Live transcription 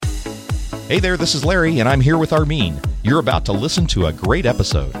Hey there, this is Larry, and I'm here with Armin. You're about to listen to a great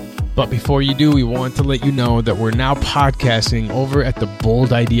episode. But before you do, we want to let you know that we're now podcasting over at the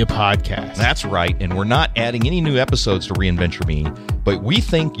Bold Idea Podcast. That's right, and we're not adding any new episodes to Reinventure Me, but we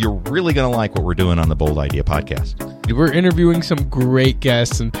think you're really going to like what we're doing on the Bold Idea Podcast. We're interviewing some great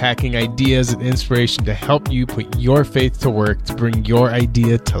guests and packing ideas and inspiration to help you put your faith to work to bring your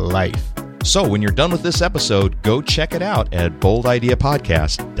idea to life. So when you're done with this episode, go check it out at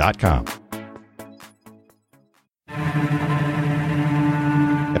boldideapodcast.com.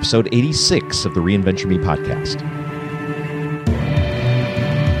 Episode 86 of the Reinventure Me podcast.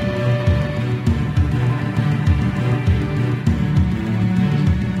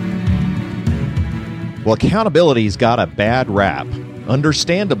 Well, accountability's got a bad rap.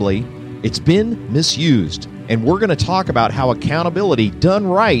 Understandably, it's been misused. And we're going to talk about how accountability done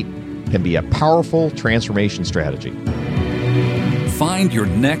right can be a powerful transformation strategy. Find your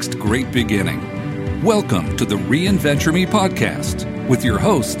next great beginning. Welcome to the Reinventure Me podcast with your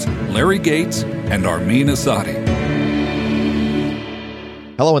hosts, Larry Gates and Armin Asadi.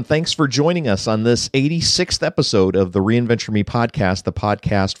 Hello, and thanks for joining us on this 86th episode of the Reinventure Me podcast, the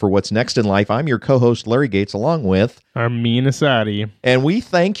podcast for what's next in life. I'm your co-host, Larry Gates, along with Armin Asadi. And we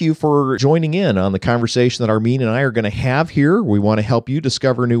thank you for joining in on the conversation that Armin and I are going to have here. We want to help you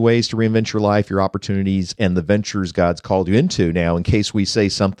discover new ways to reinvent your life, your opportunities, and the ventures God's called you into. Now, in case we say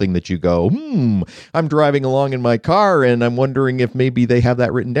something that you go, I'm driving along in my car, and I'm wondering if maybe they have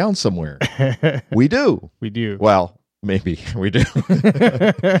that written down somewhere. We do. We do. Well, maybe we do.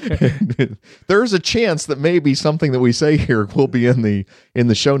 There's a chance that maybe something that we say here will be in the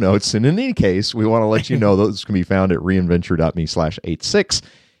show notes. And in any case, we want to let you know those can be found at reinventure.me/86.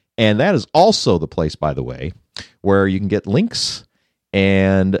 And that is also the place, by the way, where you can get links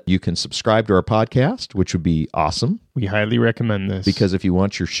and you can subscribe to our podcast, which would be awesome. We highly recommend this. Because if you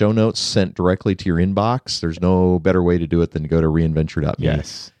want your show notes sent directly to your inbox, there's no better way to do it than to go to reinventure.me.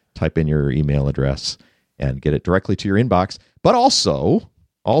 Yes. Type in your email address and get it directly to your inbox. But also,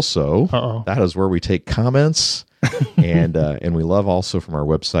 that is where we take comments, and we love also from our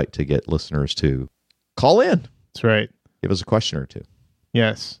website to get listeners to call in. That's right. Give us a question or two.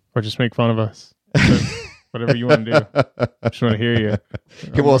 Yes, or just make fun of us. Whatever you want to do. I just want to hear you.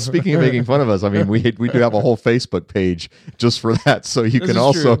 Okay, well, speaking of making fun of us, I mean, we do have a whole Facebook page just for that, so you can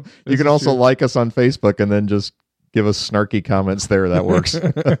also like us on Facebook and then just give us snarky comments there. That works.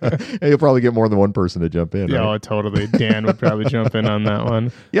 And you'll probably get more than one person to jump in. Yeah, right? Oh, totally. Dan would probably jump in on that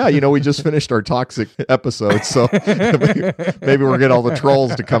one. Yeah, we just finished our toxic episode, so maybe we'll get all the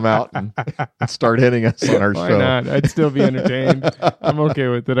trolls to come out and start hitting us on our show. Why not? I'd still be entertained. I'm okay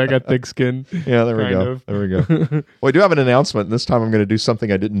with it. I got thick skin. Yeah, there we go. There we go. Well, I do have an announcement, and this time I'm going to do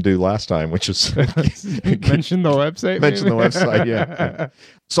something I didn't do last time, which is mention the website. Mention the website, yeah.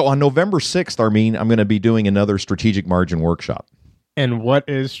 So on November 6th, Armin, I'm going to be doing another strategic margin workshop. And what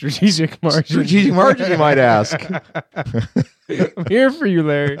is strategic margin? Strategic margin, you might ask. I'm here for you,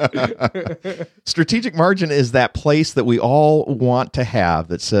 Larry. Strategic margin is that place that we all want to have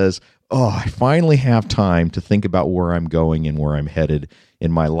that says, I finally have time to think about where I'm going and where I'm headed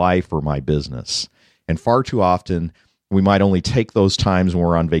in my life or my business. And far too often, we might only take those times when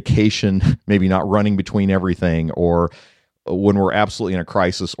we're on vacation, maybe not running between everything, or when we're absolutely in a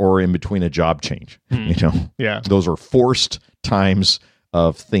crisis or in between a job change. Yeah, those are forced times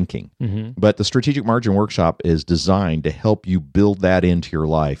of thinking. Mm-hmm. But the Strategic Margin Workshop is designed to help you build that into your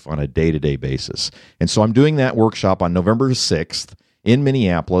life on a day-to-day basis. And so I'm doing that workshop on November 6th in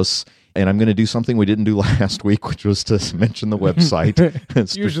Minneapolis, and I'm going to do something we didn't do last week, which was to mention the website,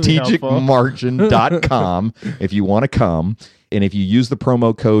 strategicmargin.com, if you want to come. And if you use the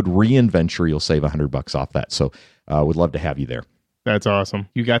promo code REINVENTURE, you'll save $100 off that. So would love to have you there. That's awesome.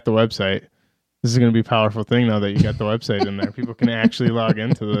 You got the website. This is going to be a powerful thing now that you got the website in there. People can actually log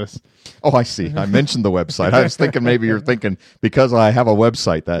into this. Oh, I see. I mentioned the website. I was thinking maybe you're thinking because I have a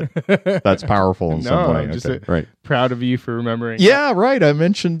website that's powerful in some way. I'm just right. Proud of you for remembering. Yeah, right. I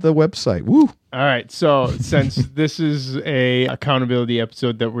mentioned the website. Woo. All right. So since this is a accountability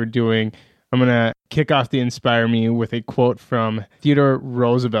episode that we're doing, I'm going to kick off the Inspire Me with a quote from Theodore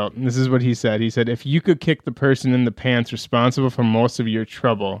Roosevelt. And this is what he said. He said, "If you could kick the person in the pants responsible for most of your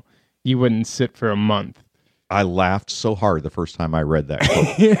trouble, you wouldn't sit for a month." I laughed so hard the first time I read that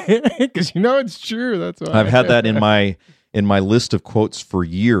quote. Because it's true. That's why. I've had that in my list of quotes for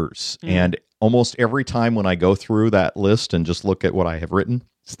years. And almost every time when I go through that list and just look at what I have written.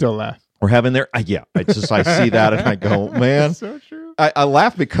 Still laugh. Or have in there. I see that and I go, man. So true. I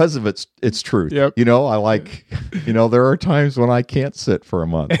laugh because of its truth. Yep. I like, there are times when I can't sit for a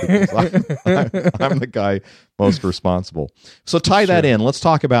month because I'm the guy most responsible. So tie that in. Let's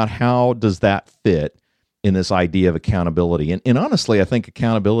talk about how does that fit in this idea of accountability. And honestly, I think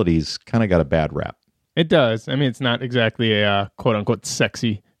accountability's kind of got a bad rap. It does. I mean, it's not exactly a quote unquote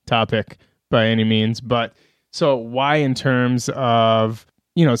sexy topic by any means, but so why in terms of,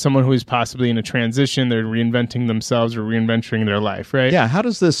 someone who is possibly in a transition, they're reinventing themselves or reinventing their life, right? Yeah. How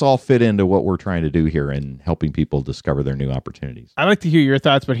does this all fit into what we're trying to do here in helping people discover their new opportunities? I'd like to hear your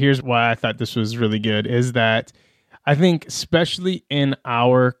thoughts, but here's why I thought this was really good is that I think especially in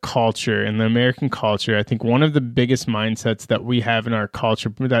our culture, in the American culture, I think one of the biggest mindsets that we have in our culture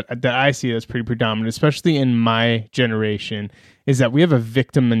that I see that's pretty predominant, especially in my generation, is that we have a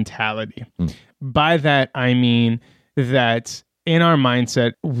victim mentality. By that, I mean that in our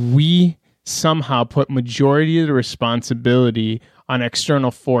mindset, we somehow put majority of the responsibility on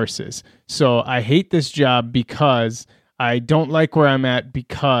external forces. So I hate this job because I don't like where I'm at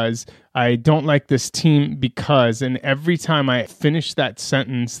because I don't like this team because, and every time I finish that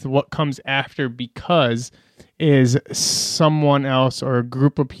sentence, what comes after because is someone else or a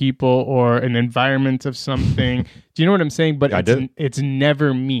group of people or an environment of something. Do you know what I'm saying? But it's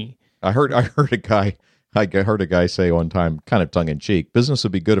never me. I heard a guy say one time, kind of tongue in cheek, business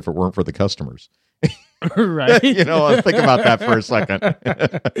would be good if it weren't for the customers. Right. Think about that for a second.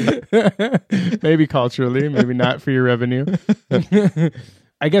 Maybe culturally, maybe not for your revenue.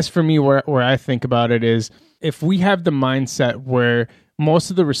 I guess for me, where I think about it is if we have the mindset where most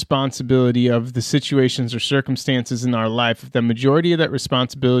of the responsibility of the situations or circumstances in our life, if the majority of that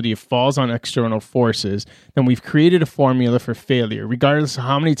responsibility falls on external forces, then we've created a formula for failure. Regardless of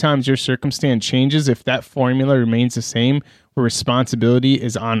how many times your circumstance changes, if that formula remains the same, where responsibility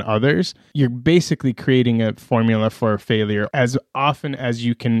is on others, you're basically creating a formula for failure as often as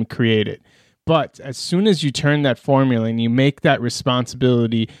you can create it. But as soon as you turn that formula and you make that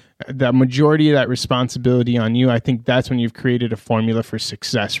responsibility, the majority of that responsibility on you, I think that's when you've created a formula for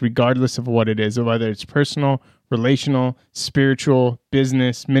success, regardless of what it is, whether it's personal, relational, spiritual,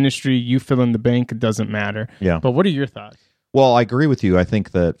 business, ministry, you fill in the bank, it doesn't matter. Yeah. But what are your thoughts? Well, I agree with you. I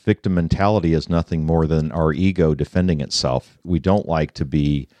think that victim mentality is nothing more than our ego defending itself. We don't like to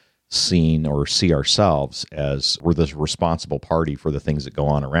be seen or see ourselves as we're this responsible party for the things that go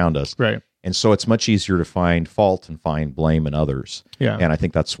on around us. Right. And so it's much easier to find fault and find blame in others. Yeah. And I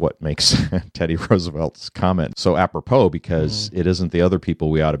think that's what makes Teddy Roosevelt's comment so apropos, because it isn't the other people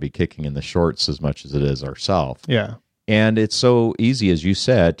we ought to be kicking in the shorts as much as it is ourselves. Yeah. And it's so easy, as you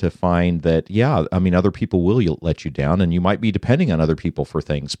said, to find that, other people will let you down, and you might be depending on other people for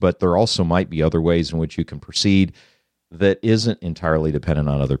things, but there also might be other ways in which you can proceed that isn't entirely dependent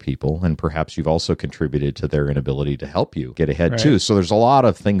on other people, and perhaps you've also contributed to their inability to help you get ahead too. So there's a lot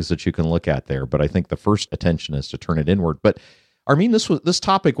of things that you can look at there, but I think the first attention is to turn it inward. But Armin, this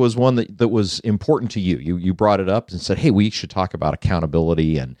topic was one that was important to you. You brought it up and said, hey, we should talk about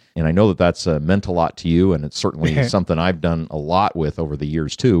accountability, and I know that's meant a lot to you, and it's certainly something I've done a lot with over the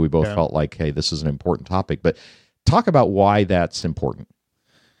years too. We both felt like, hey, this is an important topic, but talk about why that's important.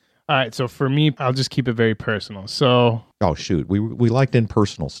 All right, so for me, I'll just keep it very personal. So, oh shoot, we liked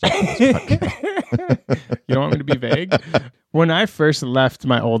impersonal stuff in this podcast. You don't want me to be vague? When I first left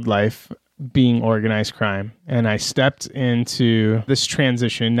my old life, being organized crime, and I stepped into this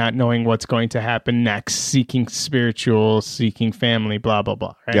transition, not knowing what's going to happen next, seeking spiritual, seeking family, blah blah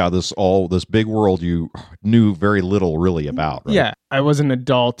blah. Right? Yeah, this big world you knew very little really about. Right? Yeah, I was an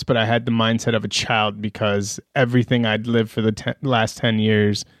adult, but I had the mindset of a child because everything I'd lived for the last 10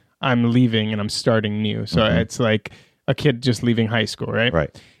 years. I'm leaving and I'm starting new. So it's like a kid just leaving high school, right?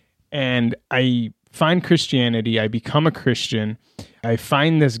 Right. And I find Christianity. I become a Christian. I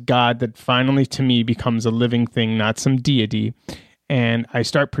find this God that finally to me becomes a living thing, not some deity. And I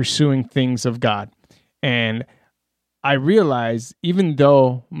start pursuing things of God. And I realize even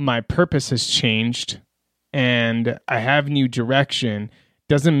though my purpose has changed and I have new direction,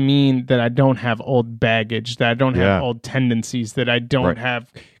 doesn't mean that I don't have old baggage, that I don't have old tendencies, that I don't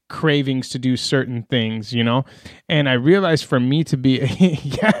have cravings to do certain things, And I realized for me to be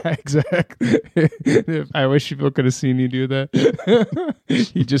yeah, exactly. I wish people could have seen you do that.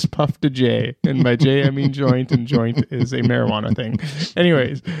 He just puffed a J, and by J I mean joint, and joint is a marijuana thing.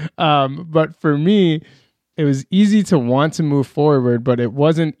 Anyways, but for me, it was easy to want to move forward, but it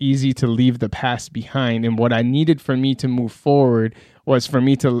wasn't easy to leave the past behind. And what I needed for me to move forward was for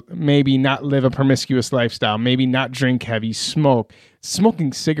me to maybe not live a promiscuous lifestyle, maybe not drink heavy, smoke.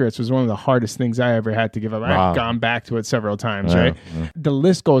 Smoking cigarettes was one of the hardest things I ever had to give up. Wow. I've gone back to it several times, Yeah, right? yeah. The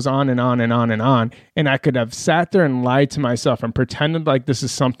list goes on and on and on and on. And I could have sat there and lied to myself and pretended like this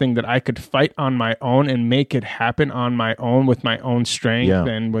is something that I could fight on my own and make it happen on my own with my own strength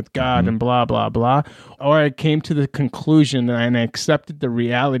and with God and blah, blah, blah. Or I came to the conclusion and I accepted the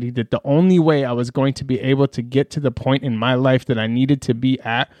reality that the only way I was going to be able to get to the point in my life that I needed to be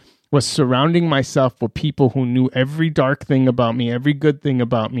at was surrounding myself with people who knew every dark thing about me, every good thing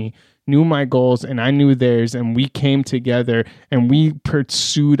about me, knew my goals, and I knew theirs, and we came together and we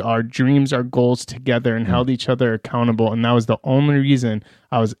pursued our dreams, our goals together and held each other accountable. And that was the only reason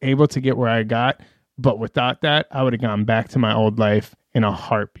I was able to get where I got. But without that, I would have gone back to my old life in a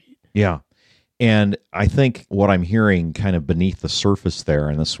heartbeat. Yeah. And I think what I'm hearing kind of beneath the surface there,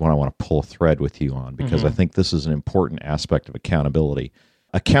 and this is what I want to pull a thread with you on, because I think this is an important aspect of accountability.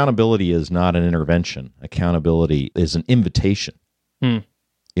 Accountability is not an intervention. Accountability is an invitation. You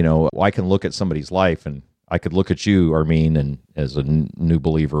know, I can look at somebody's life, and I could look at you, Armin, and as a new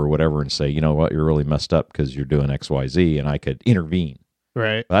believer or whatever, and say, you know what, you're really messed up because you're doing X, Y, Z, and I could intervene.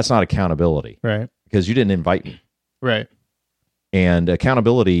 Right. But that's not accountability. Right. Because you didn't invite me. Right. And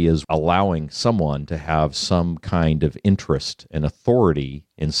accountability is allowing someone to have some kind of interest and authority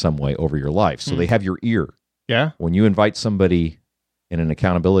in some way over your life. So they have your ear. Yeah. When you invite somebody in an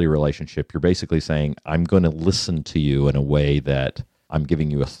accountability relationship, you're basically saying, I'm going to listen to you in a way that I'm giving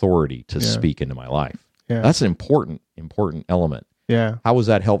you authority to speak into my life. Yeah. That's an important element. Yeah. How was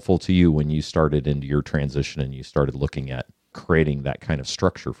that helpful to you when you started into your transition and you started looking at creating that kind of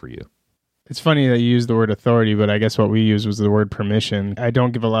structure for you? It's funny that you use the word authority, but I guess what we use was the word permission. I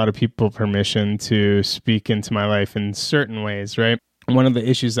don't give a lot of people permission to speak into my life in certain ways, right? One of the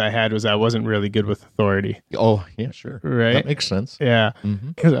issues I had was I wasn't really good with authority. Oh, yeah, sure. Right? That makes sense. Yeah,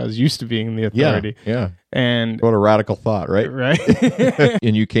 because I was used to being the authority. Yeah. And What a radical thought, right? right?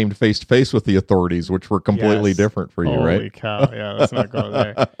 And you came face to face with the authorities, which were completely Yes. different for you, Holy right? cow. Yeah, let's not go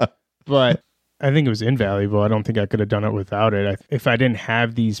there. But I think it was invaluable. I don't think I could have done it without it. If I didn't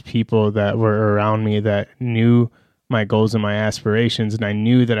have these people that were around me that knew my goals and my aspirations, and I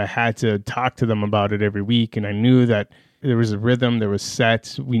knew that I had to talk to them about it every week, and I knew that there was a rhythm, there was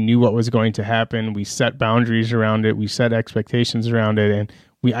set, we knew what was going to happen, we set boundaries around it, we set expectations around it, and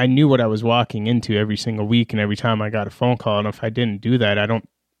I knew what I was walking into every single week and every time I got a phone call. And if I didn't do that, I don't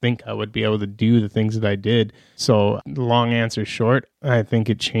think I would be able to do the things that I did. So long answer short, I think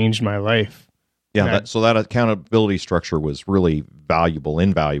it changed my life. Yeah, so that accountability structure was really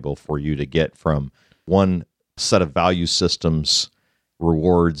invaluable for you to get from one set of value systems,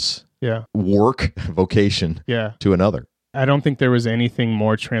 rewards, work, vocation, to another. I don't think there was anything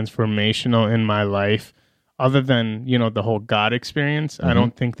more transformational in my life other than, the whole God experience. I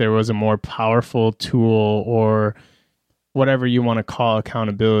don't think there was a more powerful tool or whatever you want to call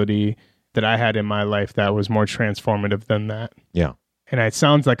accountability that I had in my life that was more transformative than that. Yeah. And it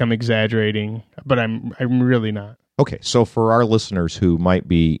sounds like I'm exaggerating, but I'm really not. Okay, so for our listeners who might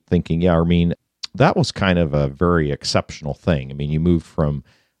be thinking, yeah, I mean, that was kind of a very exceptional thing. I mean, you moved from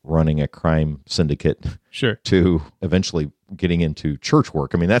running a crime syndicate to eventually getting into church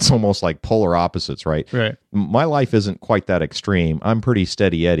work. I mean, that's almost like polar opposites, right? Right. My life isn't quite that extreme. I'm pretty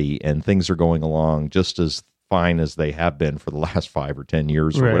steady Eddie, and things are going along just as fine as they have been for the last 5 or 10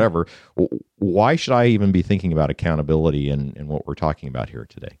 years or whatever. Why should I even be thinking about accountability and what we're talking about here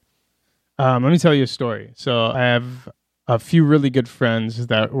today? Let me tell you a story. So I have a few really good friends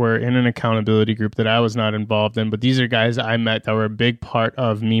that were in an accountability group that I was not involved in, but these are guys I met that were a big part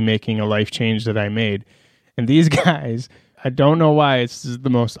of me making a life change that I made. And these guys, I don't know why it's the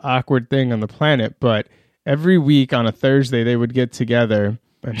most awkward thing on the planet, but every week on a Thursday, they would get together.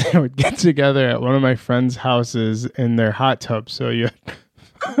 And they would get together at one of my friends' houses in their hot tub. So you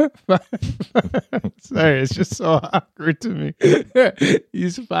sorry, it's just so awkward to me.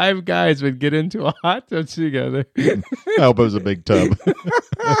 These 5 guys would get into a hot tub together. I hope it was a big tub.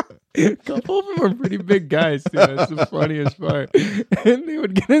 A couple of them are pretty big guys, too. That's the funniest part. And they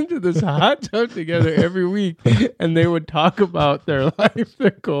would get into this hot tub together every week, and they would talk about their life,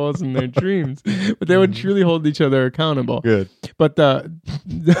 their goals, and their dreams. But they would truly hold each other accountable. Good. But the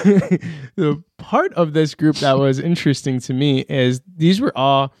part of this group that was interesting to me is these were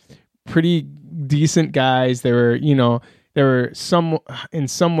all pretty decent guys. They were, they were in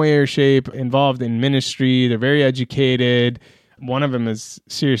some way or shape involved in ministry. They're very educated. One of them is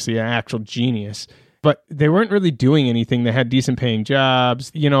seriously an actual genius, but they weren't really doing anything. They had decent paying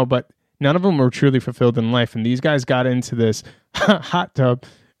jobs, but none of them were truly fulfilled in life. And these guys got into this hot tub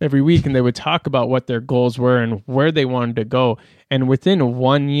every week, and they would talk about what their goals were and where they wanted to go. And within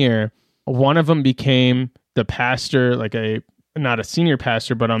 1 year, one of them became the pastor, not a senior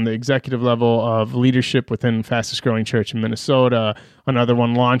pastor, but on the executive level of leadership within the fastest growing church in Minnesota. Another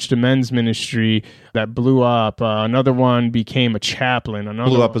one launched a men's ministry that blew up. Another one became a chaplain.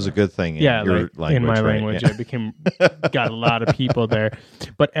 Blew up is a good thing. In my language, Yeah. it got a lot of people there.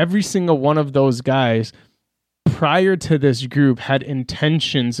 But every single one of those guys prior to this group had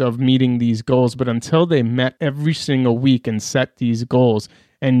intentions of meeting these goals, but until they met every single week and set these goals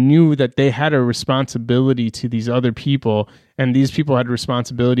and knew that they had a responsibility to these other people and these people had a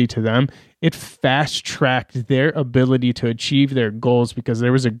responsibility to them, it fast-tracked their ability to achieve their goals because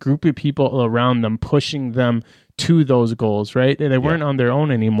there was a group of people around them pushing them to those goals, right? They weren't on their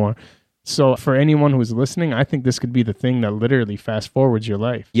own anymore. So for anyone who's listening, I think this could be the thing that literally fast forwards your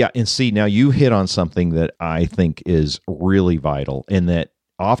life. Yeah, and see, now you hit on something that I think is really vital, in that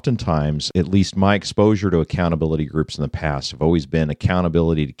oftentimes, at least my exposure to accountability groups in the past have always been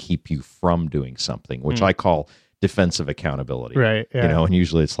accountability to keep you from doing something, which I call defensive accountability. Right. Yeah. You know, and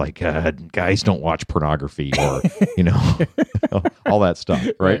usually it's like, guys don't watch pornography or, all that stuff.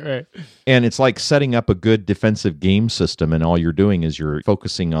 Right. And it's like setting up a good defensive game system, and all you're doing is you're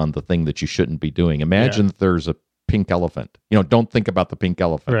focusing on the thing that you shouldn't be doing. Imagine that there's a pink elephant. Don't think about the pink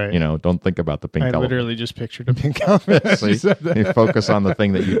elephant. Right. Don't think about the pink elephant. I literally just pictured a pink elephant. As you said that. You focus on the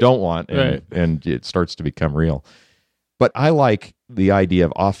thing that you don't want, and it starts to become real. But I like the idea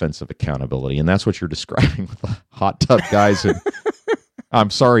of offensive accountability, and that's what you're describing with the hot tub guys. And I'm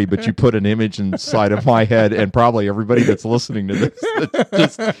sorry, but you put an image inside of my head, and probably everybody that's listening to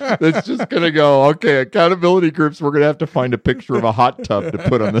this, that's just going to go, okay, accountability groups, we're going to have to find a picture of a hot tub to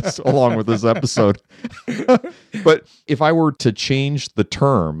put on this along with this episode. But if I were to change the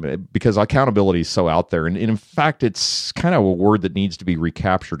term, because accountability is so out there, and in fact, it's kind of a word that needs to be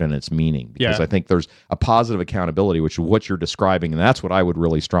recaptured in its meaning, because I think there's a positive accountability, which is what you're describing, and that's what I would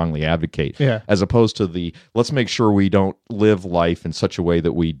really strongly advocate, as opposed to let's make sure we don't live life in such a way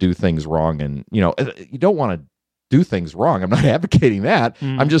that we do things wrong. And, you don't want to do things wrong. I'm not advocating that.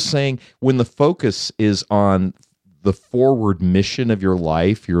 I'm just saying when the focus is on the forward mission of your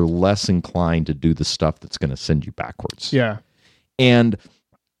life, you're less inclined to do the stuff that's going to send you backwards. Yeah. And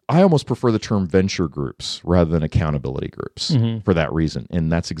I almost prefer the term venture groups rather than accountability groups for that reason.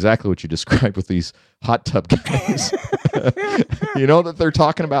 And that's exactly what you described with these hot tub guys. That they're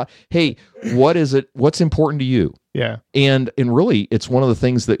talking about, hey, what is it? What's important to you? Yeah. And really, it's one of the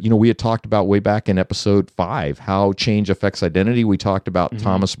things that, we had talked about way back in episode 5, how change affects identity. We talked about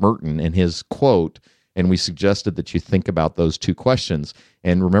Thomas Merton and his quote, and we suggested that you think about those two questions.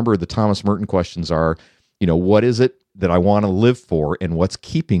 And remember, the Thomas Merton questions are, what is it that I want to live for, and what's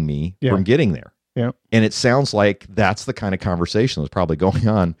keeping me from getting there? Yeah. And it sounds like that's the kind of conversation that's probably going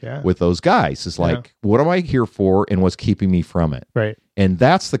on with those guys. It's like, what am I here for, and what's keeping me from it? Right. And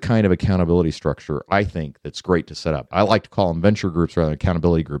that's the kind of accountability structure I think that's great to set up. I like to call them venture groups rather than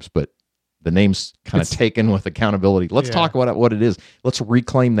accountability groups, but the name's kind of taken with accountability. Let's talk about what it is. Let's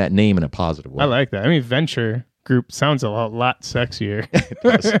reclaim that name in a positive way. I like that. I mean, venture group sounds a lot sexier. It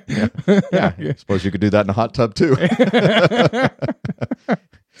does. Yeah. I suppose you could do that in a hot tub too.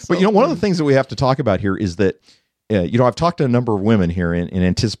 But one of the things that we have to talk about here is that I've talked to a number of women here in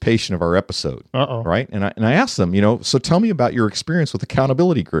anticipation of our episode. Right? And I asked them, so tell me about your experience with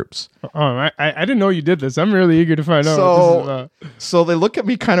accountability groups. I didn't know you did this. I'm really eager to find out what this is about. So they look at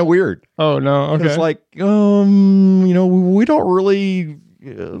me kind of weird. Oh, no. Okay. It's like, we don't really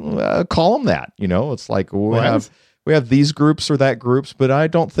call them that. It's like we have these groups or that groups, but I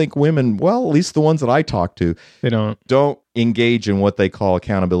don't think women, well, at least the ones that I talk to, they don't engage in what they call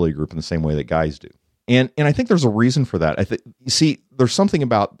accountability group in the same way that guys do. And I think there's a reason for that. There's something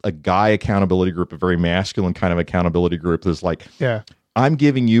about a guy accountability group, a very masculine kind of accountability group, that's like, I'm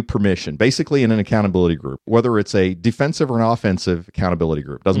giving you permission, basically in an accountability group, whether it's a defensive or an offensive accountability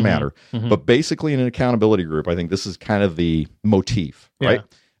group, doesn't matter. But basically in an accountability group, I think this is kind of the motif, right?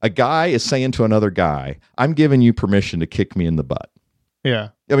 A guy is saying to another guy, I'm giving you permission to kick me in the butt. Yeah.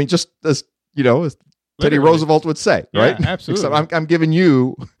 I mean, just as, as Teddy Roosevelt would say, right? Absolutely. Except I'm giving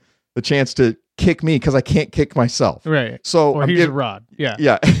you the chance to kick me because I can't kick myself. Right. So or here's a rod. Yeah.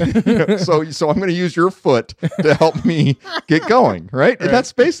 Yeah. So I'm going to use your foot to help me get going. Right. And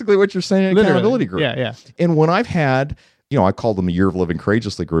that's basically what you're saying in an accountability group. Yeah. And when I've had, I call them the Year of Living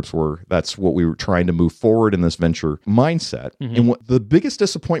Courageously groups, where that's what we were trying to move forward in this venture mindset. And what the biggest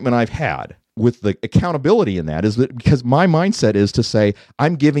disappointment I've had with the accountability in that is that because my mindset is to say,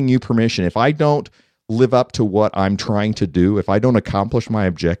 I'm giving you permission. If I don't live up to what I'm trying to do, if I don't accomplish my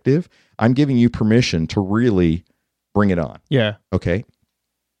objective, I'm giving you permission to really bring it on. Yeah. Okay.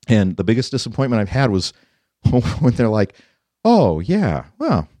 And the biggest disappointment I've had was when they're like, oh, yeah,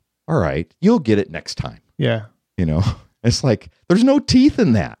 well, all right, you'll get it next time. Yeah. You know, it's like, there's no teeth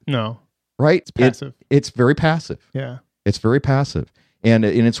in that. No. Right? It's passive. It's very passive. Yeah. It's very passive. And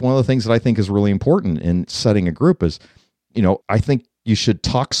it's one of the things that I think is really important in setting a group is, you know, I think you should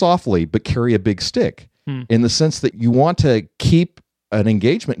talk softly, but carry a big stick in the sense that you want to keep an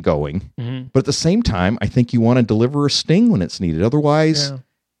engagement going. But at the same time, I think you want to deliver a sting when it's needed. Otherwise,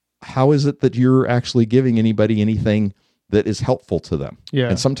 how is it that you're actually giving anybody anything that is helpful to them? Yeah.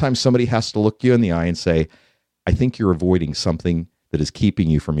 And sometimes somebody has to look you in the eye and say, I think you're avoiding something that is keeping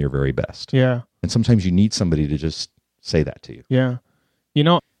you from your very best. Yeah. And sometimes you need somebody to just say that to you. Yeah. You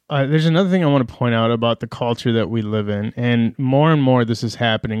know, there's another thing I want to point out about the culture that we live in. And more this is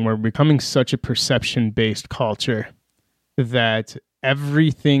happening. We're becoming such a perception-based culture that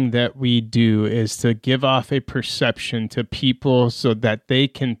everything that we do is to give off a perception to people so that they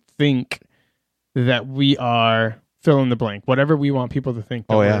can think that we are fill in the blank, whatever we want people to think.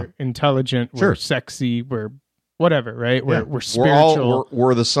 That we're intelligent, we're sexy, we're whatever, right? We're spiritual.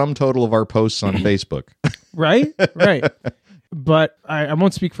 We're the sum total of our posts on Facebook. Right? But I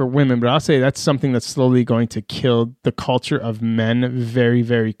won't speak for women, but I'll say that's something that's slowly going to kill the culture of men very,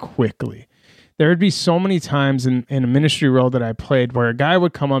 very quickly. There would be so many times in a ministry role that I played where a guy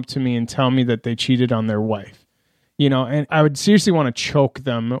would come up to me and tell me that they cheated on their wife. You know, and I would seriously want to choke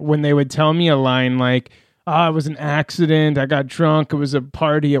them when they would tell me a line like, it was an accident, I got drunk, it was a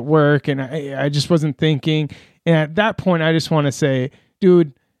party at work, and I just wasn't thinking. And at that point, I just want to say,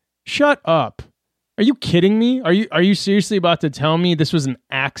 dude, shut up. Are you kidding me? Are you seriously about to tell me this was an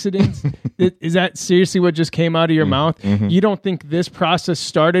accident? Is that seriously what just came out of your mouth? Mm-hmm. You don't think this process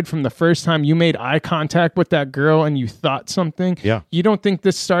started from the first time you made eye contact with that girl and you thought something? Yeah. You don't think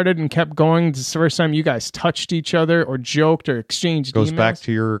this started and kept going the first time you guys touched each other or joked or exchanged Goes emails? back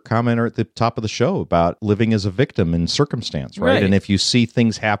to your comment at the top of the show about living as a victim in circumstance, right? And if you see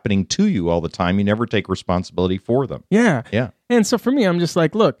things happening to you all the time, you never take responsibility for them. Yeah. Yeah. And so for me, I'm just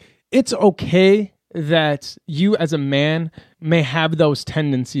like, look, it's okay that you as a man may have those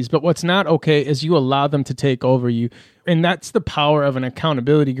tendencies, but what's not okay is you allow them to take over you. And that's the power of an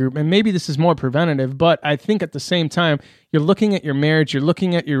accountability group. And maybe this is more preventative, but I think at the same time, you're looking at your marriage, you're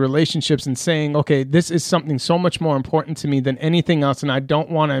looking at your relationships and saying, okay, this is something so much more important to me than anything else. And I don't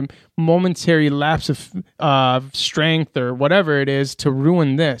want a momentary lapse of strength or whatever it is to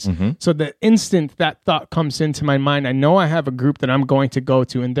ruin this. Mm-hmm. So the instant that thought comes into my mind, I know I have a group that I'm going to go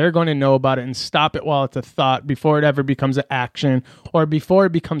to and they're going to know about it and stop it while it's a thought before it ever becomes an action or before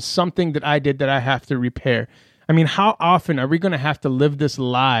it becomes something that I did that I have to repair. I mean, how often are we going to have to live this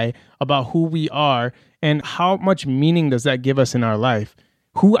lie about who we are, and how much meaning does that give us in our life?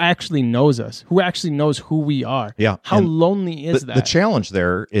 Who actually knows us? Who actually knows who we are? Yeah. How lonely is that? The challenge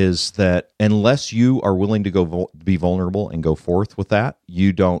there is that unless you are willing to go be vulnerable and go forth with that,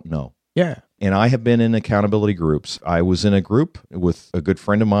 you don't know. Yeah. And I have been in accountability groups. I was in a group with a good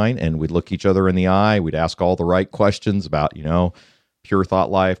friend of mine, and we'd look each other in the eye. We'd ask all the right questions about, pure thought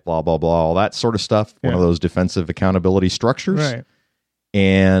life, blah, blah, blah, all that sort of stuff. Yeah. One of those defensive accountability structures. Right.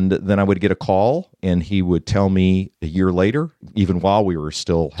 And then I would get a call, and he would tell me a year later, even while we were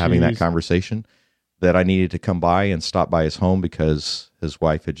still having that conversation, that I needed to come by and stop by his home because his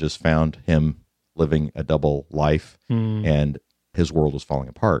wife had just found him living a double life and his world was falling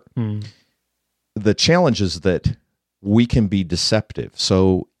apart. The challenge is that we can be deceptive,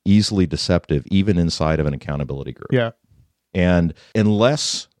 so easily deceptive, even inside of an accountability group. Yeah. And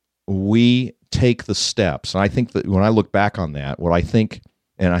unless we take the steps, and I think that when I look back on that, what I think,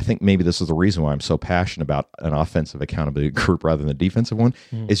 and I think maybe this is the reason why I'm so passionate about an offensive accountability group rather than a defensive one,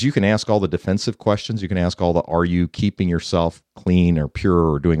 is you can ask all the defensive questions. You can ask all the, are you keeping yourself clean or pure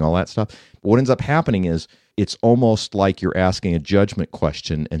or doing all that stuff? But what ends up happening is it's almost like you're asking a judgment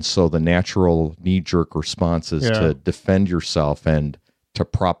question. And so the natural knee-jerk response is to defend yourself and to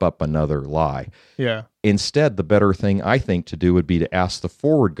prop up another lie. Yeah. Instead, the better thing I think to do would be to ask the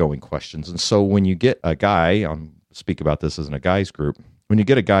forward-going questions. And so when you get a guy, speak about this as in a guy's group, when you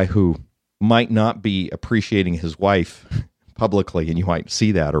get a guy who might not be appreciating his wife publicly, and you might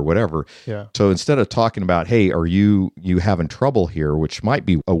see that or whatever. Yeah. So instead of talking about, hey, are you having trouble here, which might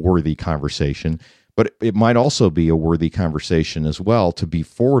be a worthy conversation, but it might also be a worthy conversation as well to be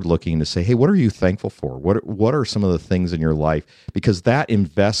forward-looking to say, hey, what are you thankful for? What are some of the things in your life? Because that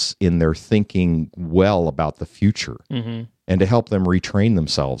invests in their thinking well about the future and to help them retrain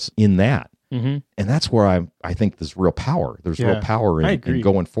themselves in that. Mm-hmm. And that's where I think there's real power. There's real power in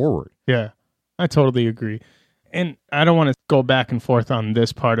going forward. Yeah, I totally agree. And I don't want to go back and forth on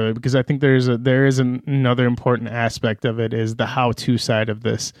this part of it because I think there is another important aspect of it is the how-to side of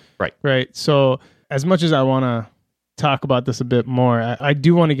this. Right. So as much as I want to talk about this a bit more, I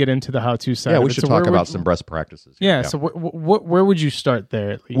do want to get into the how-to side. Yeah, of we it. should talk about some best practices. Yeah. So where would you start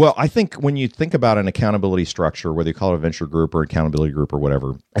there at least? Well, I think when you think about an accountability structure, whether you call it a venture group or accountability group or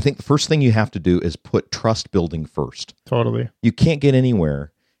whatever, I think the first thing you have to do is put trust building first. Totally. You can't get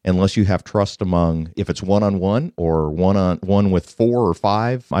anywhere unless you have trust among, if it's one-on-one or one-on-one with 4 or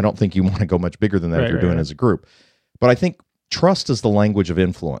 5. I don't think you want to go much bigger than that if you're doing it as a group. But I think trust is the language of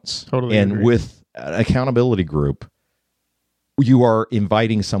influence. Totally. And agree. with an accountability group, you are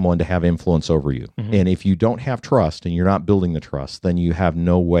inviting someone to have influence over you. Mm-hmm. And if you don't have trust and you're not building the trust, then you have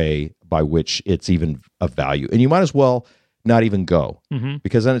no way by which it's even of value. And you might as well not even go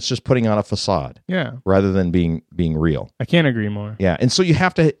because then it's just putting on a facade rather than being real. I can't agree more. Yeah. And so you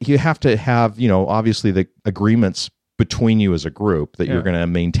have to have, obviously the agreements between you as a group that you're going to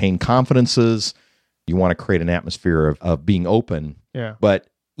maintain confidences. You want to create an atmosphere of being open. Yeah. But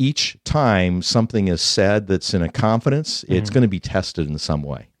each time something is said that's in a confidence, it's going to be tested in some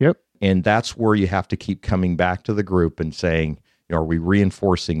way. Yep. And that's where you have to keep coming back to the group and saying, are we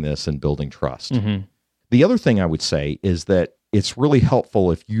reinforcing this and building trust? Mm-hmm. The other thing I would say is that it's really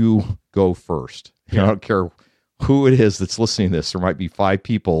helpful if you go first. I don't care who it is that's listening to this. There might be 5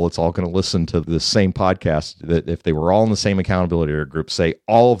 people that's all going to listen to the same podcast that if they were all in the same accountability group, say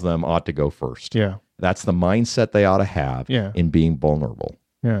all of them ought to go first. Yeah. That's the mindset they ought to have in being vulnerable.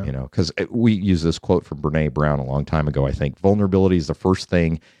 Yeah. Because we use this quote from Brene Brown a long time ago, I think. Vulnerability is the first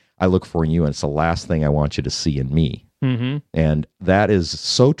thing I look for in you, and it's the last thing I want you to see in me. Mm-hmm. And that is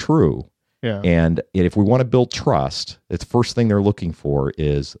so true. Yeah. And if we want to build trust, the first thing they're looking for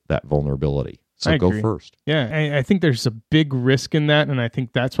is that vulnerability. So go first. Yeah, I think there's a big risk in that, and I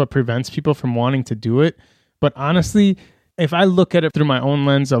think that's what prevents people from wanting to do it. But honestly, if I look at it through my own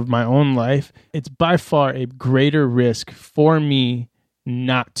lens of my own life, it's by far a greater risk for me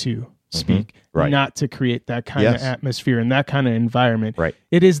not to speak, not to create that kind of atmosphere and that kind of environment. Right.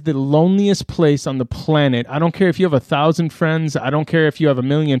 It is the loneliest place on the planet. I don't care if you have 1,000 friends. I don't care if you have 1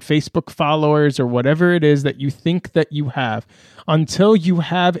 million Facebook followers or whatever it is that you think that you have. Until you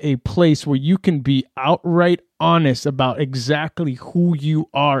have a place where you can be outright honest about exactly who you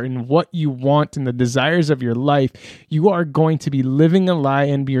are and what you want and the desires of your life, you are going to be living a lie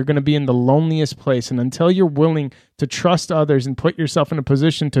and you're going to be in the loneliest place. And until you're willing to trust others and put yourself in a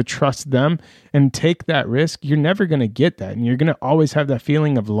position to trust them and take that risk, you're never going to get that. And you're going to always have that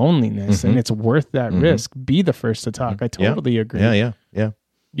feeling of loneliness and it's worth that risk. Be the first to talk. I totally agree. Yeah.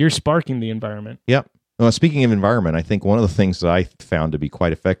 You're sparking the environment. Yep. Well, speaking of environment, I think one of the things that I found to be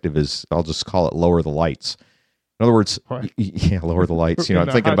quite effective is, I'll just call it lower the lights. In other words, lower the lights. I'm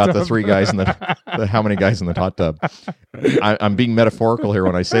thinking about the 3 guys in the how many guys in the hot tub. I'm being metaphorical here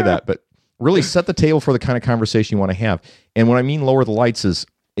when I say that, but really set the table for the kind of conversation you want to have. And when I mean lower the lights is,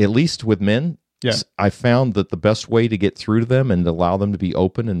 at least with men, I found that the best way to get through to them and allow them to be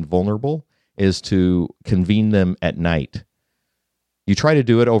open and vulnerable is to convene them at night. You try to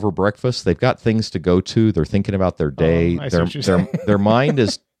do it over breakfast. They've got things to go to. They're thinking about their day. Their mind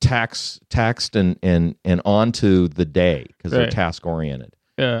is taxed and onto the day because they're task oriented.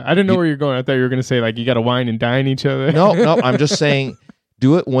 Yeah, I didn't know where you're going. I thought you were going to say you got to wine and dine each other. No. I'm just saying,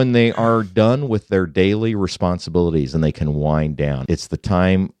 do it when they are done with their daily responsibilities and they can wind down. It's the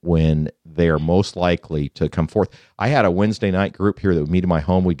time when they are most likely to come forth. I had a Wednesday night group here that would meet in my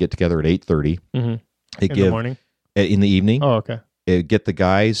home. We'd get together at 8:30. In the morning. In the evening. Oh, okay. Get the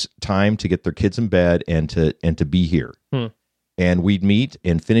guys time to get their kids in bed and to be here. And we'd meet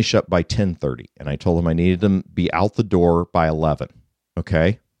and finish up by 10:30. And I told them I needed them be out the door by 11.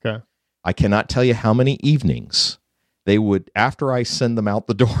 Okay. I cannot tell you how many evenings they would, after I send them out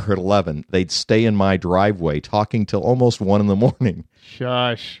the door at 11, they'd stay in my driveway talking till almost 1 a.m.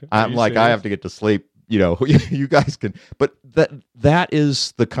 Shush. I'm like, I have to get to sleep. You guys can, but that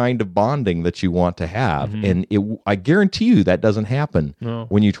is the kind of bonding that you want to have. And I guarantee you that doesn't happen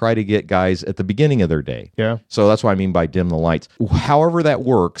when you try to get guys at the beginning of their day. Yeah. So that's what I mean by dim the lights. However that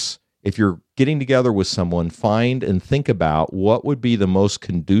works, if you're getting together with someone, find and think about what would be the most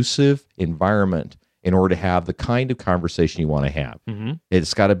conducive environment in order to have the kind of conversation you want to have.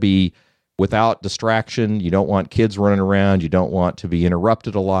 It's got to be without distraction. You don't want kids running around. You don't want to be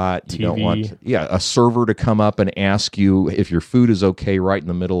interrupted a lot. You don't want a server to come up and ask you if your food is okay right in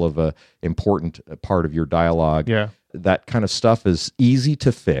the middle of a important part of your dialogue. Yeah. That kind of stuff is easy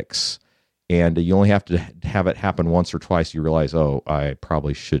to fix, and you only have to have it happen once or twice. You realize, I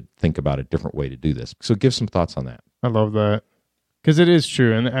probably should think about a different way to do this. So give some thoughts on that. I love that. Because it is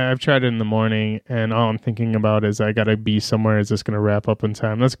true. And I've tried it in the morning, and all I'm thinking about is I got to be somewhere. Is this going to wrap up in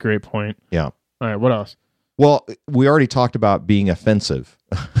time? That's a great point. Yeah. All right. What else? Well, we already talked about being offensive.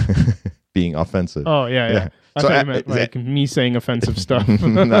 Being offensive. Oh, yeah. I thought you meant like me saying offensive stuff.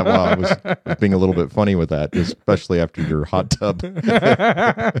 Well, I was being a little bit funny with that, especially after your hot tub.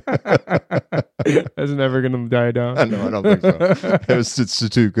 That's never going to die down. No, I don't think so. It's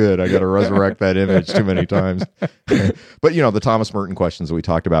too good. I got to resurrect that image too many times. But, the Thomas Merton questions that we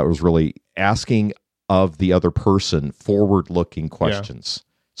talked about was really asking of the other person forward-looking questions. Yeah.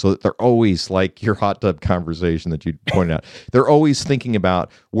 So that they're always, like your hot tub conversation that you pointed out, they're always thinking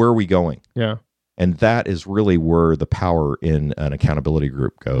about, where are we going? Yeah. And that is really where the power in an accountability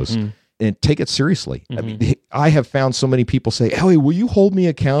group goes. Mm-hmm. And take it seriously. Mm-hmm. I mean, I have found so many people say, Ellie, will you hold me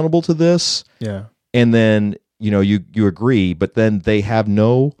accountable to this? Yeah. And then, you agree, but then they have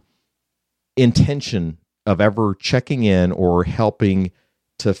no intention of ever checking in or helping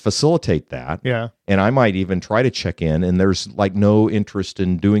to facilitate that. Yeah. And I might even try to check in, and there's like no interest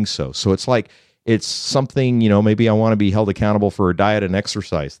in doing so. So it's like, it's something, maybe I want to be held accountable for a diet and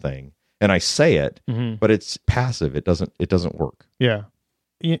exercise thing. And I say it, but it's passive. It doesn't work. Yeah.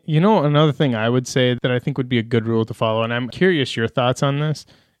 Another thing I would say that I think would be a good rule to follow, and I'm curious your thoughts on this,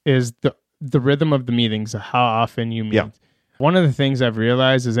 is the rhythm of the meetings, how often you meet. Yeah. One of the things I've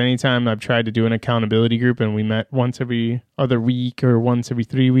realized is anytime I've tried to do an accountability group and we met once every other week or once every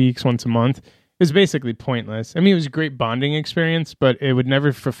 3 weeks, once a month, it's basically pointless. I mean, it was a great bonding experience, but it would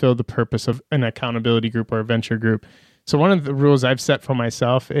never fulfill the purpose of an accountability group or a venture group. So one of the rules I've set for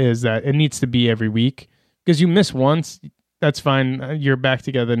myself is that it needs to be every week, because you miss once, that's fine. You're back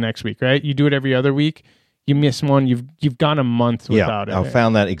together next week, right? You do it every other week. You miss one, you've gone a month without it. I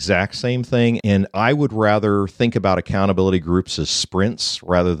found that exact same thing, and I would rather think about accountability groups as sprints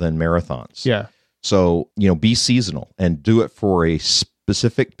rather than marathons. Yeah. So, be seasonal and do it for a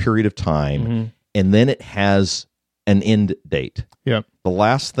specific period of time, and then it has an end date. Yeah. The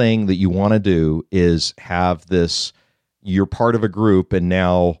last thing that you want to do is have this, you're part of a group and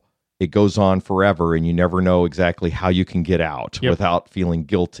now it goes on forever and you never know exactly how you can get out without feeling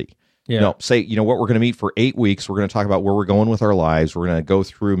guilty. Yeah. No, say, what, we're going to meet for 8 weeks. We're going to talk about where we're going with our lives. We're going to go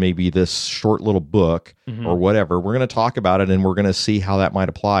through maybe this short little book or whatever. We're going to talk about it and we're going to see how that might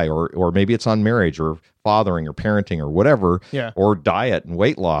apply. Or maybe it's on marriage or fathering or parenting or whatever, or diet and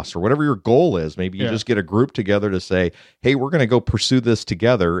weight loss or whatever your goal is. Maybe you just get a group together to say, hey, we're going to go pursue this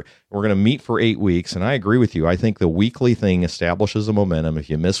together. We're going to meet for 8 weeks. And I agree with you. I think the weekly thing establishes a momentum. If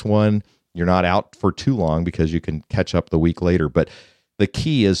you miss one, you're not out for too long because you can catch up the week later. But the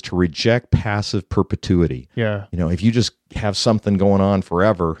key is to reject passive perpetuity. Yeah. If you just have something going on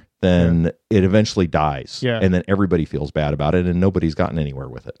forever, then it eventually dies. Yeah. And then everybody feels bad about it and nobody's gotten anywhere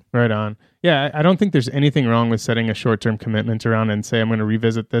with it. Right on. Yeah, I don't think there's anything wrong with setting a short-term commitment around and say, I'm going to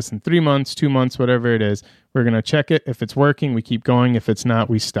revisit this in 3 months, 2 months, whatever it is. We're going to check it. If it's working, we keep going. If it's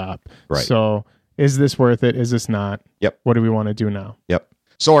not, we stop. Right. So is this worth it? Is this not? Yep. What do we want to do now? Yep.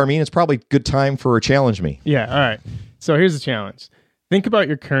 So, Armin, it's probably a good time for a challenge me. Yeah. All right. So here's the challenge. Think about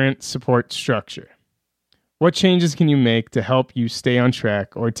your current support structure. What changes can you make to help you stay on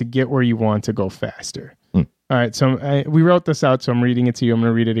track or to get where you want to go faster? All right, so we wrote this out, so I'm reading it to you. I'm going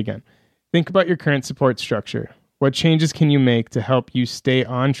to read it again. Think about your current support structure. What changes can you make to help you stay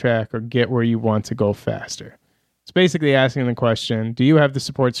on track or get where you want to go faster? It's basically asking the question, do you have the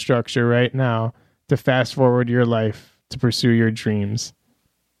support structure right now to fast forward your life to pursue your dreams?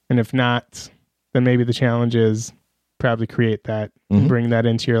 And if not, then maybe the challenge is probably create that and bring that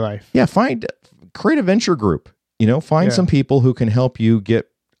into your life. Yeah, create a venture group. Find some people who can help you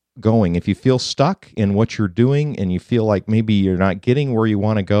get going. If you feel stuck in what you're doing and you feel like maybe you're not getting where you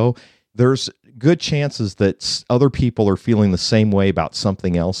want to go, there's good chances that other people are feeling the same way about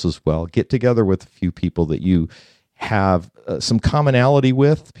something else as well. Get together with a few people that you have some commonality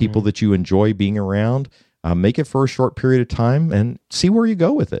with, people that you enjoy being around. Make it for a short period of time and see where you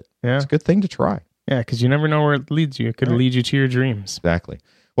go with it. Yeah. It's a good thing to try. Yeah, because you never know where it leads you. It could lead you to your dreams. Exactly.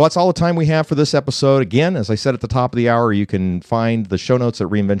 Well, that's all the time we have for this episode. Again, as I said at the top of the hour, you can find the show notes at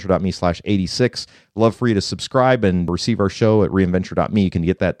reinventure.me/86. Love for you to subscribe and receive our show at reinventure.me. You can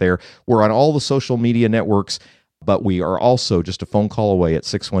get that there. We're on all the social media networks, but we are also just a phone call away at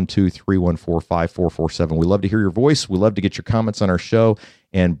 612-314-5447. We love to hear your voice. We love to get your comments on our show.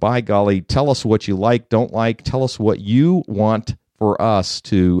 And by golly, tell us what you like, don't like. Tell us what you want for us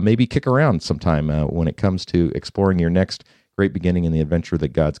to maybe kick around sometime when it comes to exploring your next great beginning in the adventure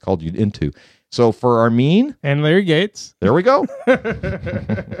that God's called you into. So for Armin and Larry Gates, there we go.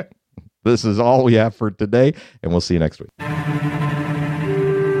 This is all we have for today, and we'll see you next week.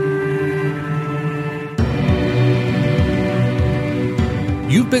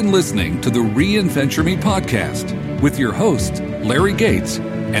 been listening to the Reinventure Me podcast with your hosts, Larry Gates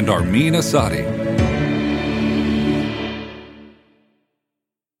and Armin Asadi.